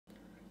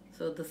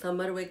So the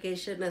summer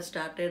vacation has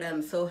started.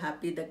 I'm so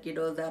happy the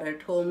kiddos are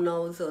at home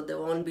now, so there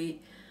won't be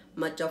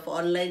much of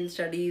online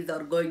studies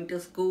or going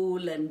to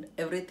school, and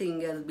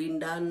everything has been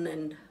done,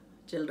 and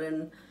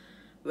children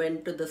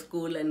went to the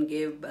school and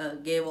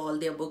gave all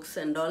their books,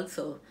 and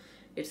also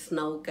it's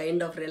now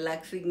kind of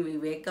relaxing. We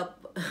wake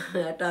up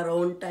at our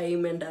own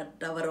time and at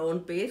our own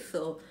pace,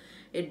 so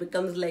it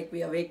becomes like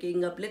we are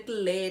waking up little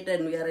late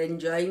and we are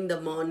enjoying the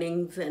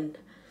mornings, and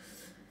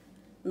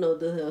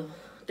the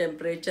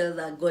temperatures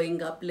are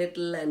going up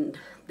little and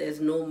there's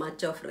no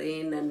much of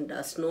rain and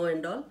snow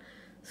and all.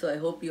 So I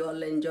hope you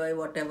all enjoy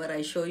whatever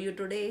I show you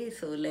today.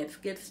 So let's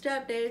get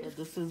started. So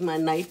this is my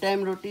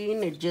nighttime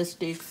routine. It just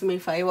takes me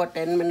 5 or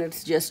 10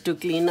 minutes just to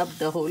clean up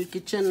the whole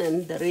kitchen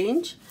and the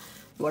range,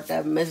 what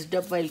I've messed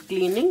up while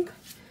cleaning.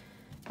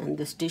 And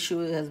this tissue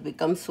has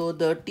become so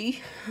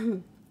dirty.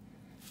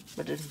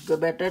 But it's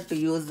better to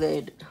use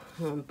a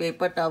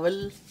paper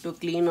towel to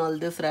clean all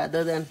this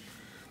rather than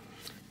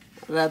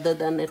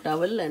a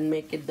towel and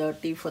make it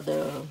dirty for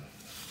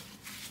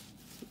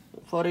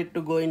it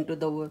to go into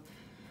the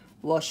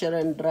washer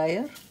and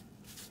dryer.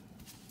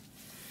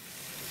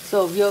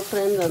 So here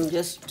friends, I'm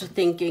just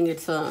thinking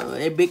it's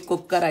a big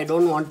cooker. I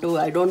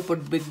don't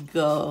put big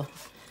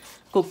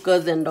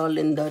cookers and all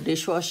in the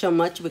dishwasher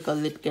much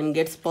because it can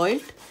get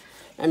spoiled.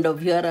 And over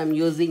here I'm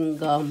using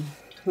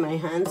my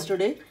hands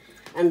today,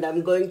 and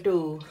I'm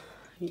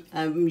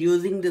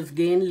using this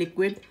Gain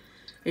liquid.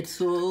 It's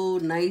so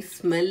nice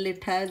smell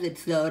it has.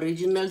 It's the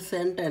original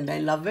scent and I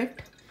love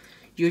it.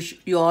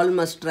 You all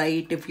must try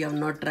it if you have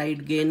not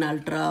tried Gain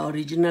Ultra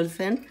original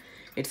scent.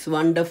 It's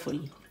wonderful.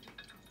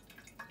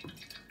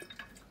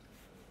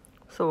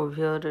 So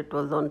here it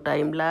was on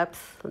time lapse.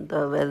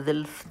 The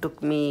vessels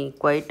took me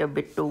quite a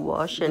bit to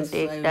wash and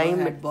take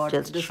time. It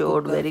just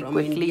showed very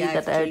quickly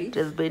that it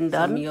has been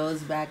done. Some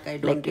years back, I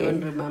don't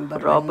even remember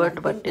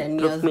Robert, but it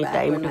took me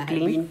time to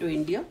clean. Been to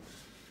India.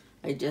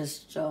 I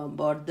just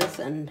bought this,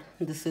 and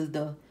this is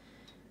the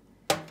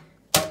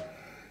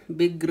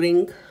big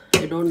ring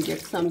I don't get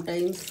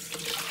sometimes.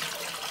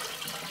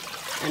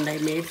 And I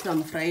made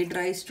some fried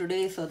rice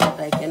today so that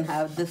I can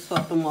have this for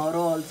tomorrow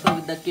also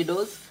with the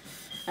kiddos.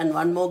 And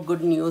one more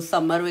good news,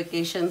 summer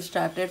vacation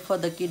started for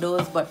the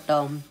kiddos, but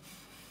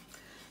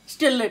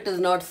still it is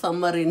not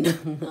summer in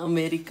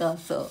America,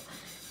 so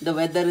the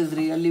weather is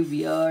really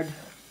weird.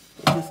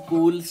 It is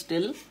cool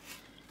still.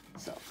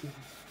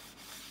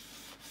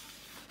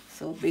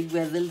 So big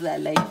vessels, I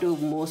like to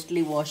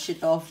mostly wash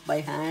it off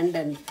by hand,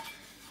 and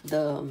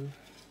the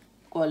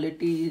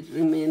quality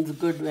remains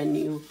good when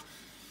you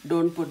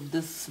don't put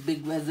this big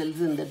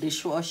vessels in the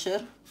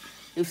dishwasher.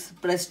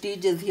 If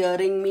Prestige is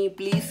hearing me,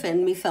 please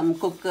send me some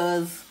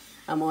cookers.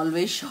 I'm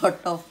always short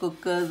of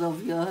cookers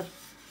over here.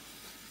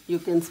 You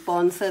can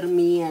sponsor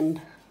me and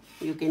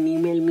you can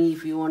email me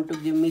if you want to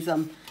give me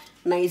some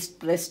nice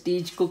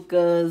Prestige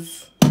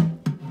cookers.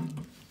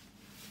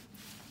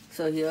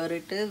 So here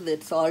it is.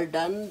 It's all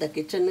done. The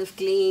kitchen is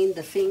clean.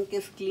 The sink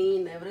is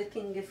clean.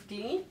 Everything is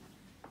clean.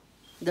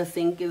 The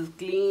sink is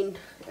cleaned.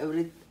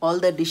 All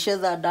the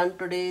dishes are done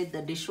today.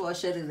 The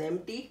dishwasher is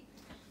empty.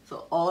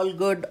 So all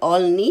good,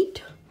 all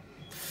neat.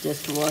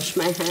 Just wash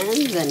my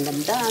hands and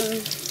I'm done.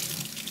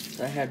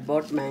 So I had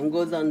bought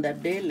mangoes on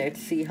that day.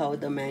 Let's see how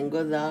the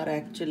mangoes are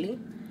actually.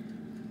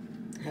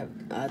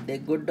 Are they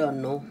good or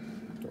no?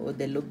 Oh,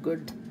 they look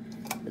good.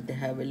 But they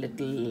have a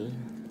little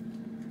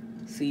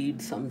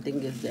seed,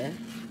 something is there.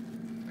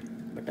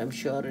 But I'm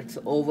sure it's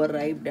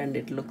overripe and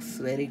it looks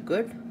very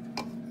good.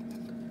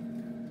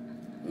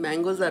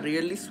 Mangoes are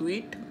really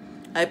sweet.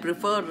 I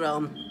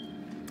prefer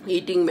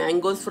eating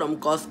mangoes from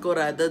Costco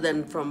rather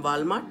than from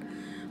Walmart.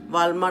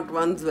 Walmart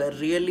ones were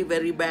really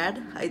very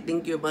bad. I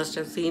think you must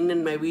have seen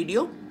in my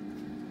video.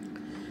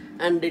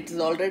 And it's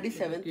already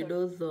 7.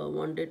 Kiddos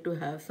wanted to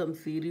have some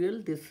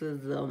cereal. This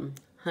is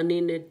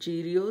Honey Nut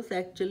Cheerios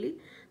actually.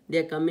 They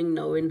are coming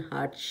now in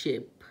heart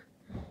shape.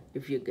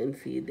 If you can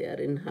see, they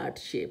are in heart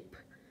shape.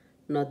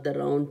 Not the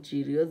round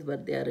Cheerios,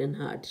 but they are in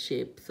heart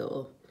shape.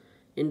 So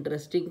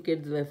interesting,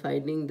 kids were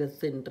finding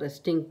this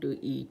interesting to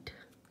eat.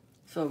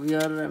 So we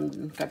are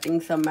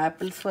cutting some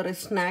apples for a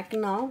snack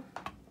now.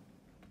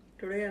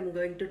 Today I'm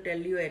going to tell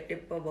you a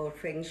tip about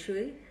Feng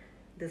Shui.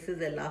 This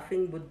is a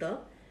laughing Buddha.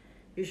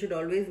 You should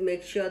always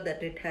make sure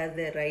that it has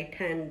a right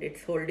hand.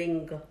 It's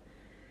holding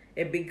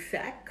a big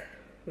sack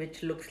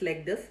which looks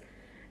like this,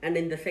 and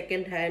in the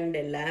second hand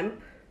a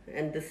lamp,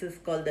 and this is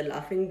called the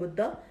laughing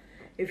Buddha.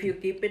 If you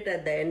keep it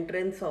at the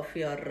entrance of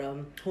your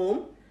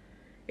home,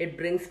 it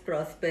brings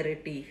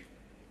prosperity.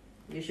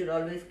 You should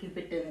always keep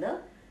it in the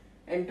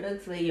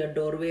entrance where your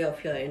doorway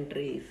of your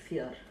entry is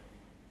here.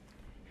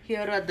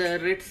 Here are the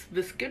Ritz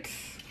biscuits,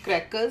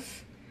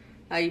 crackers.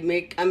 I'm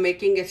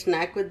making a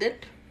snack with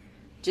it.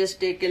 Just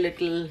take a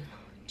little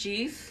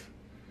cheese,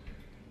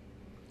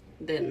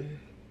 then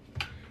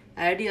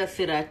add your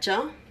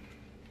sriracha.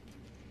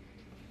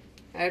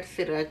 Add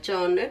sriracha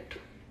on it.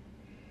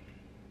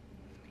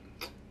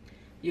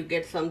 You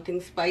get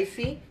something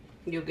spicy.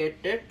 You get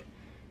it,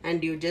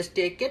 and you just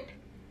take it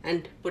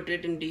and put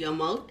it into your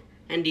mouth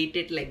and eat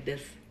it like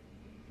this.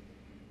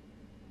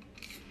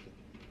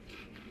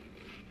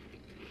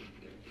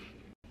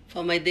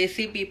 For my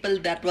Desi people,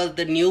 that was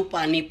the new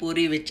Pani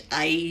Puri which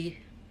I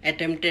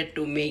attempted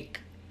to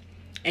make.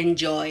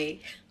 Enjoy.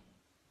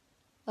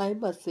 I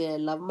must say, I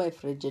love my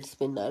fidget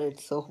spinner.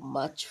 It's so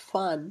much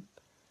fun.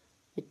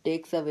 It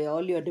takes away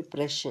all your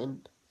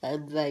depression,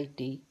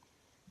 anxiety.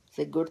 It's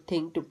a good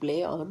thing to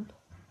play on.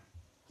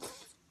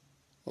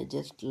 I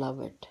just love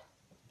it.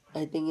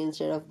 I think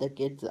instead of the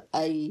kids,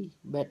 I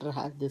better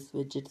have this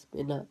fidget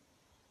spinner.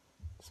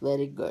 It's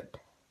very good.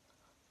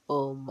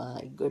 Oh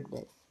my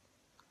goodness.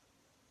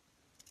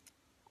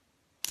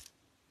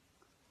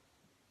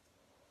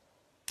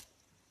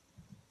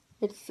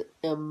 It's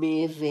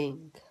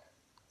amazing.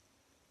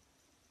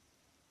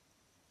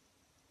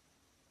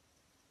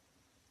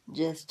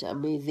 Just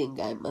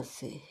amazing, I must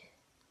say.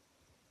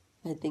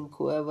 I think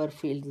whoever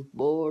feels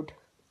bored,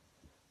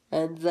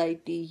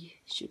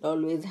 anxiety, should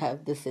always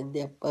have this in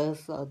their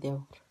purse or their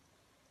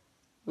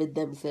with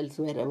themselves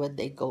wherever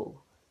they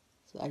go.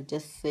 So I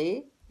just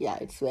say, yeah,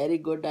 it's very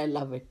good. I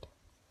love it.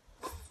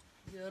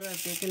 Here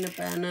I've taken a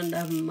pan and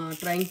I'm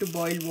trying to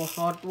boil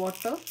hot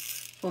water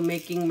for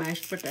making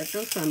mashed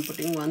potatoes. So I'm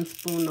putting 1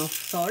 spoon of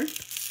salt.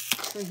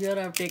 So here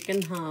I've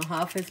taken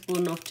half a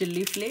spoon of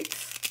chili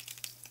flakes,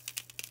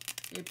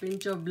 a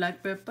pinch of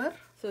black pepper.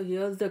 So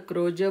here's the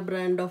Croger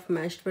brand of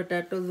mashed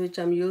potatoes which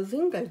I'm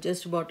using. I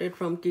just bought it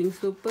from King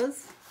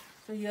Soopers.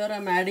 So here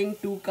I'm adding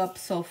 2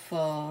 cups of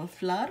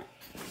flour,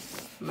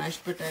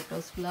 mashed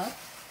potatoes flour.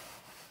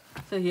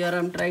 So here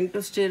I'm trying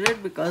to stir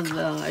it because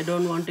I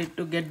don't want it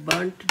to get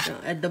burnt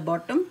at the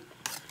bottom.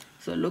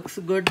 So looks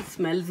good,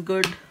 smells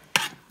good,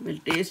 will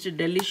taste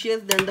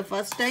delicious than the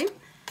first time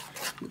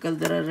because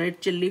there are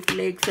red chili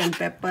flakes and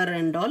pepper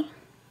and all.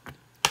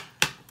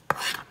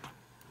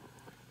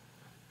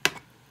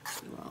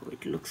 Wow,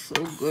 it looks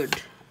so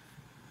good.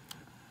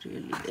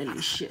 Really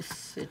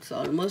delicious. It's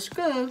almost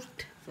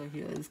cooked. So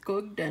here is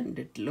cooked and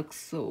it looks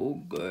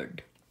so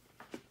good.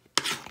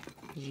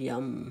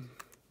 Yum.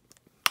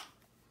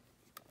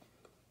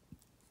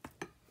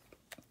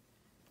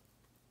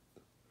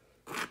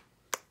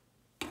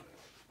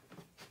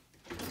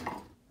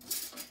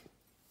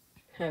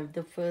 Have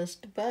the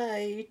first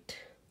bite.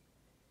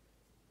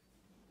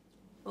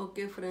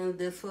 Okay friends,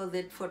 this was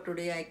it for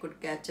today. I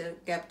could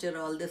capture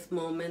all these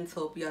moments.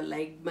 Hope you all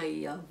liked my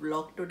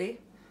vlog today.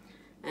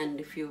 And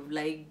if you've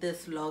liked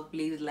this vlog,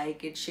 please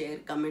like it, share,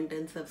 comment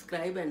and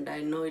subscribe. And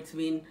I know it's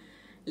been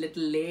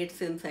little late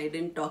since I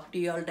didn't talk to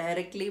you all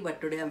directly, but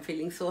today I'm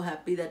feeling so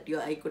happy that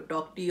I could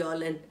talk to you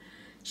all and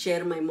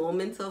share my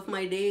moments of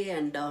my day.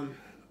 And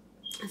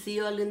see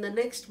you all in the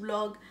next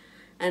vlog.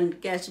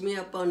 And catch me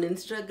up on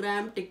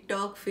Instagram,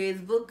 TikTok,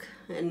 Facebook,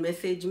 and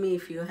message me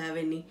if you have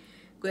any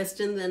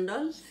questions and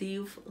all. See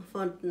you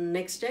for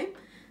next time.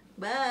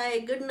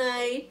 Bye. Good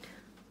night.